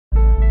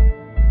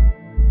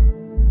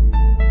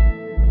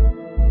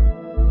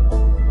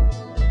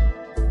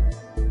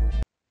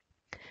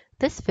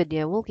This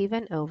video will give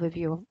an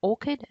overview of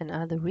ORCID and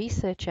other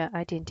researcher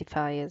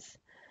identifiers.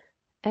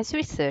 As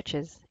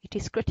researchers, it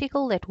is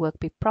critical that work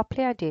be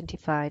properly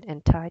identified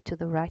and tied to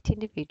the right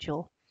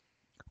individual.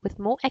 With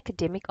more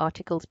academic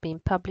articles being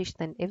published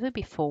than ever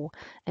before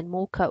and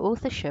more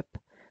co-authorship,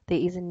 there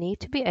is a need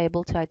to be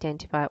able to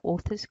identify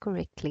authors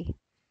correctly.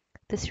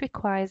 This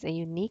requires a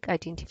unique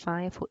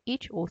identifier for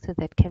each author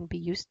that can be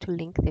used to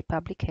link their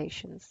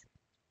publications.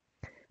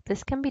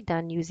 This can be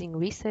done using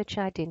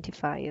researcher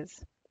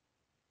identifiers.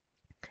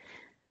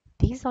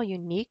 These are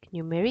unique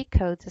numeric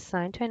codes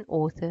assigned to an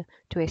author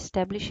to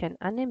establish an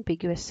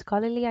unambiguous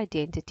scholarly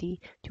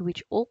identity to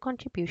which all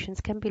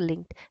contributions can be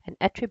linked and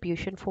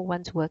attribution for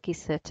one's work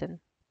is certain.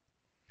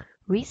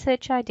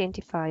 Researcher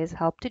identifiers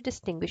help to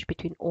distinguish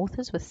between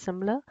authors with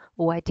similar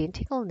or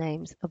identical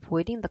names,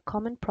 avoiding the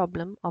common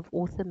problem of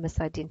author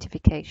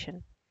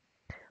misidentification.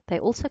 They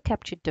also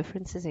capture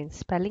differences in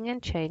spelling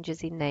and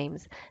changes in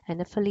names and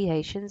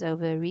affiliations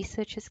over a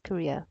researcher's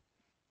career.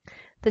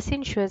 This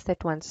ensures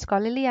that one's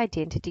scholarly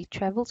identity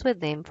travels with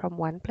them from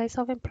one place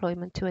of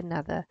employment to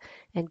another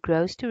and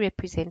grows to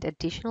represent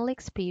additional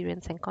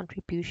experience and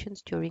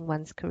contributions during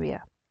one's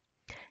career.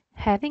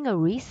 Having a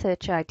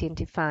researcher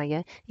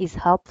identifier is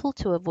helpful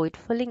to avoid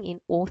filling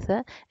in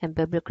author and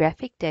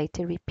bibliographic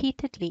data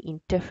repeatedly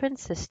in different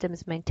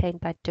systems maintained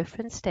by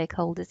different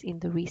stakeholders in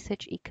the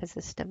research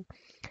ecosystem.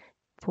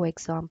 For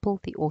example,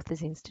 the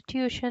author's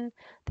institution,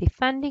 the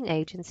funding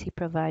agency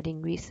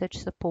providing research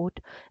support,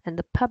 and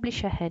the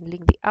publisher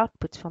handling the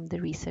outputs from the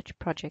research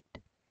project.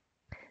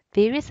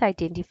 Various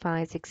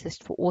identifiers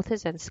exist for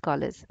authors and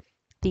scholars.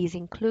 These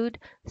include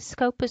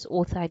Scopus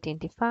Author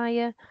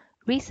Identifier,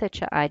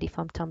 Researcher ID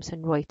from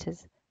Thomson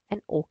Reuters,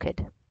 and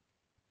ORCID.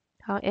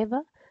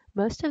 However,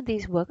 most of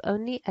these work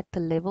only at the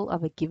level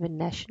of a given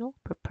national,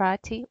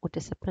 proprietary, or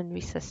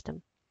disciplinary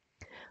system.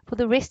 For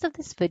the rest of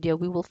this video,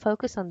 we will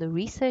focus on the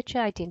Researcher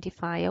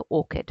Identifier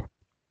ORCID.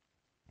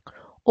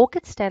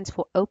 ORCID stands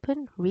for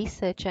Open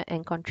Researcher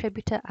and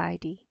Contributor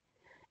ID.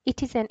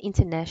 It is an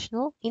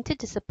international,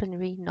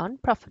 interdisciplinary,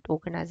 non-profit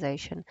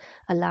organization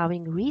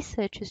allowing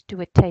researchers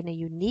to attain a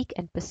unique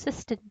and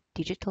persistent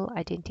digital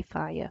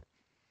identifier.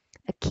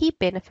 A key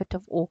benefit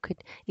of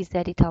ORCID is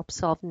that it helps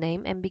solve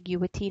name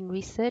ambiguity in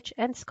research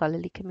and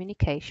scholarly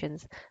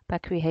communications by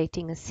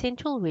creating a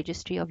central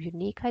registry of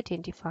unique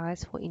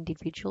identifiers for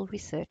individual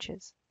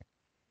researchers.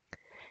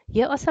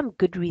 Here are some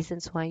good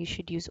reasons why you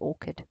should use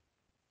ORCID.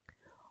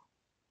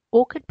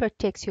 ORCID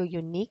protects your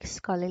unique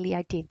scholarly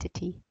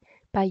identity.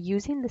 By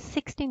using the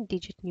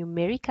 16-digit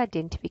numeric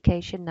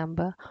identification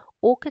number,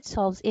 ORCID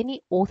solves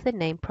any author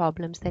name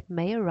problems that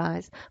may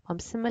arise from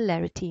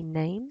similarity in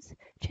names,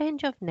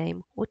 change of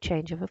name, or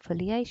change of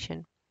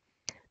affiliation.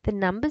 The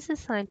numbers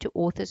assigned to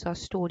authors are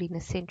stored in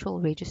a central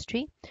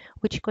registry,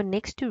 which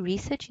connects to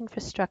research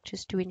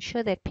infrastructures to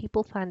ensure that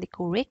people find the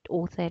correct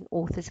author and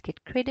authors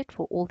get credit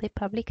for all their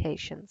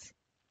publications.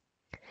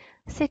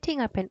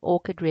 Setting up an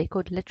ORCID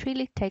record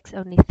literally takes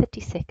only 30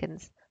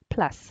 seconds,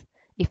 plus,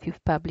 if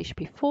you've published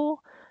before,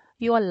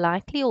 you are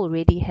likely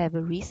already have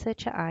a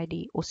Researcher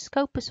ID or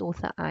Scopus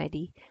Author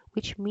ID,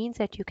 which means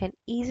that you can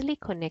easily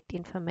connect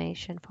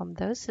information from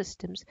those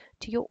systems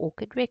to your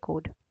ORCID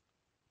record.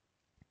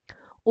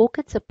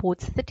 ORCID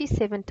supports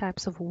 37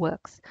 types of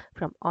works,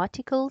 from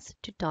articles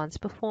to dance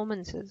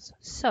performances.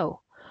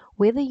 So,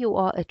 whether you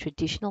are a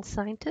traditional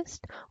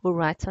scientist who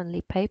writes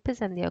only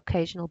papers and the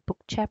occasional book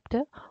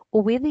chapter,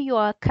 or whether you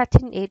are a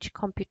cutting-edge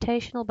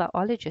computational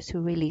biologist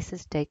who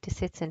releases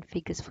datasets and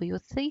figures for your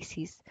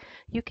thesis,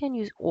 you can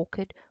use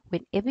ORCID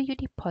whenever you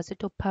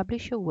deposit or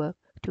publish your work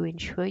to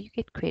ensure you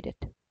get credit.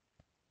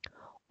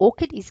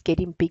 ORCID is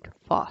getting big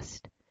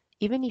fast.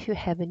 Even if you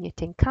haven't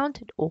yet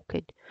encountered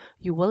ORCID,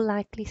 you will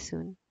likely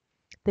soon.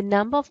 The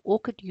number of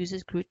ORCID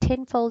users grew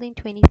tenfold in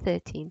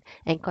 2013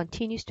 and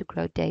continues to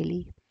grow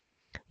daily.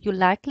 You're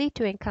likely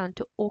to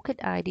encounter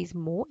ORCID IDs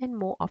more and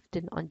more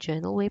often on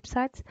journal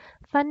websites,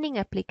 funding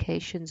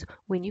applications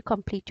when you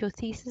complete your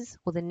thesis,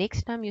 or the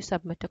next time you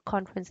submit a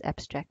conference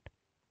abstract.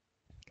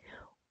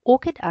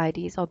 ORCID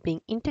IDs are being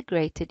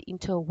integrated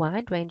into a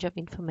wide range of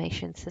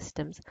information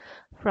systems,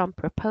 from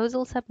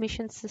proposal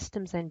submission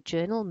systems and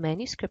journal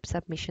manuscript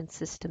submission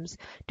systems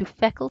to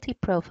faculty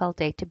profile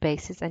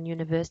databases and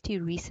university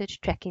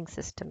research tracking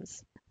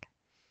systems.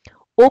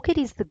 ORCID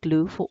is the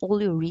glue for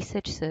all your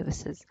research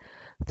services.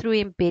 Through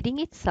embedding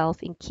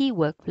itself in key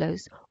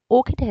workflows,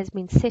 ORCID has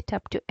been set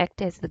up to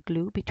act as the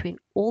glue between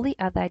all the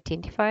other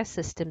identifier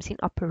systems in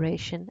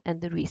operation and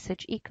the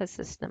research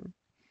ecosystem.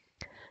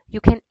 You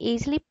can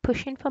easily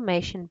push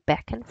information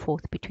back and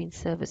forth between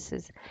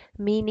services,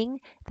 meaning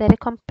that a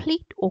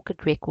complete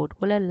ORCID record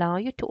will allow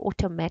you to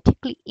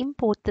automatically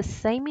import the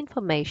same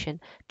information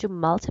to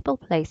multiple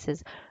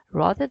places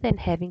rather than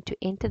having to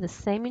enter the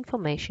same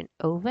information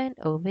over and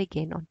over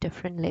again on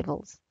different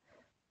levels.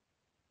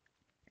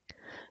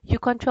 You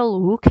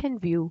control who can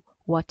view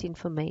what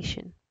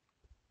information.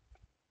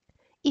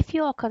 If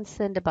you are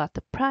concerned about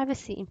the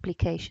privacy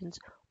implications,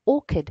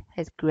 ORCID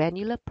has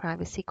granular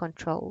privacy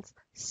controls.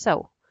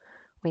 So,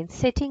 when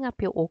setting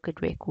up your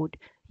ORCID record,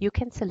 You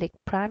can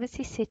select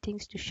privacy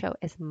settings to show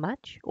as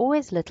much or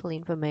as little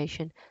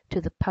information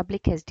to the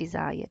public as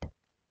desired.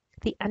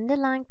 The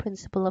underlying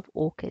principle of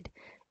ORCID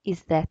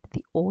is that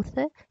the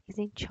author is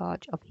in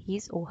charge of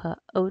his or her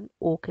own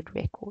ORCID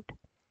record.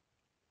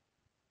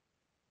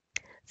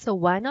 So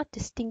why not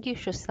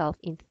distinguish yourself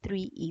in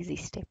 3 easy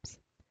steps?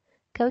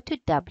 Go to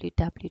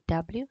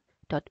www.orcid.org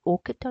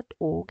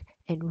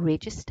and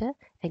register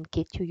and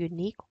get your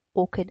unique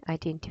ORCID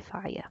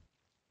identifier.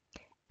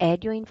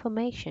 Add your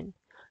information.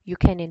 You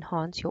can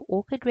enhance your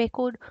ORCID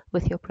record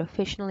with your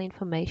professional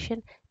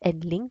information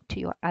and link to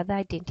your other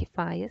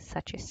identifiers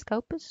such as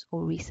Scopus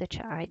or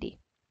Researcher ID.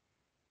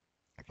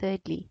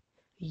 Thirdly,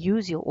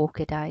 use your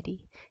ORCID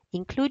ID.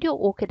 Include your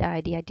ORCID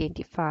ID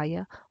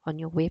identifier on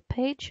your web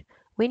page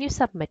when you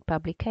submit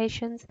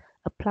publications,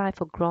 apply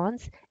for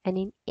grants, and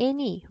in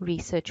any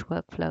research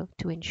workflow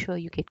to ensure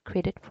you get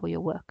credit for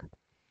your work.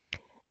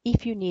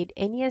 If you need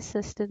any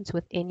assistance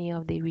with any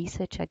of the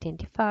research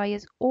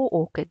identifiers or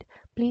ORCID,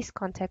 please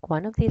contact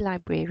one of the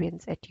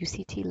librarians at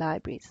UCT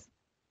Libraries.